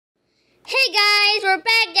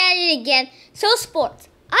at it again. So sports.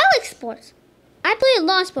 I like sports. I play a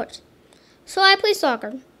lot of sports. So I play soccer.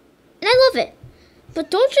 And I love it.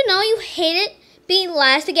 But don't you know you hate it being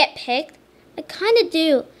last to get picked? I kind of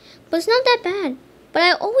do. But it's not that bad. But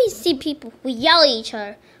I always see people who yell at each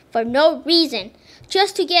other for no reason,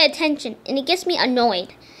 just to get attention, and it gets me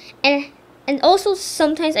annoyed. And also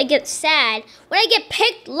sometimes I get sad when I get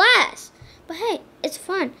picked last. But hey, it's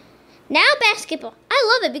fun. Now basketball,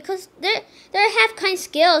 I love it because they have kind of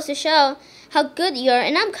skills to show how good you are,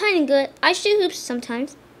 and I'm kind of good. I shoot hoops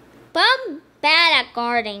sometimes, but I'm bad at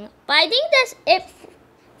guarding. But I think that's it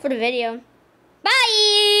for the video.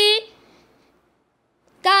 Bye!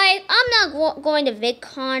 Guys, I'm not going to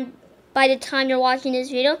VidCon by the time you're watching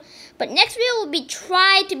this video, but next video will be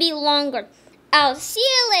try to be longer. I'll see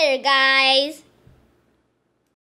you later, guys.